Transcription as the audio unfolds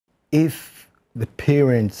if the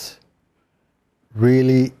parents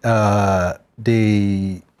really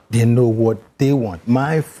they know what they want.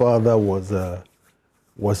 My father was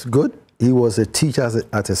good. He was a teacher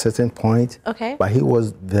at a certain point. Okay. But he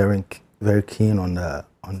was very keen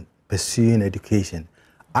on pursuing education.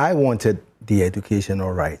 I wanted the education,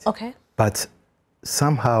 all right. Okay. But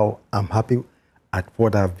somehow I'm happy at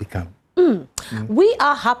what I've become. We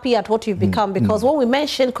are happy at what you've become because when we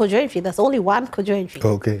mention Kojo Antwi, there's only one Kojo Antwi.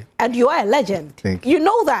 Okay. And you are a legend. Thank you. You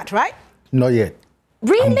know that, right? Not yet.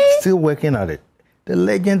 Really? I'm still working at it. The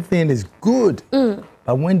legend thing is good.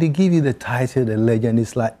 But when they give you the title, the legend, it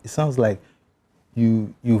sounds like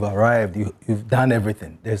you've arrived, you've done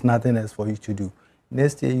everything. There's nothing else for you to do.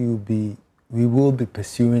 Next year we will be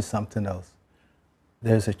pursuing something else.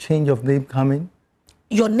 There's a change of name coming.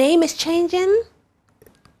 Your name is changing?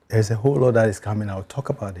 There's a whole lot that is coming. I'll talk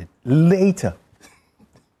about it later.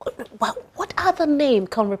 What other name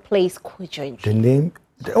can replace Kojo Antwi?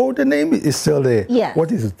 The name is still there. Yeah.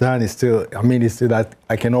 What is done is still, it's still that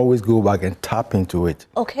I can always go back and tap into it.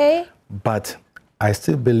 Okay. But I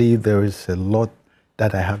still believe there is a lot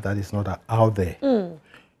that I have that is not out there.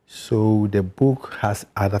 So the book has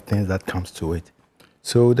other things that comes to it.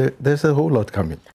 So there's a whole lot coming.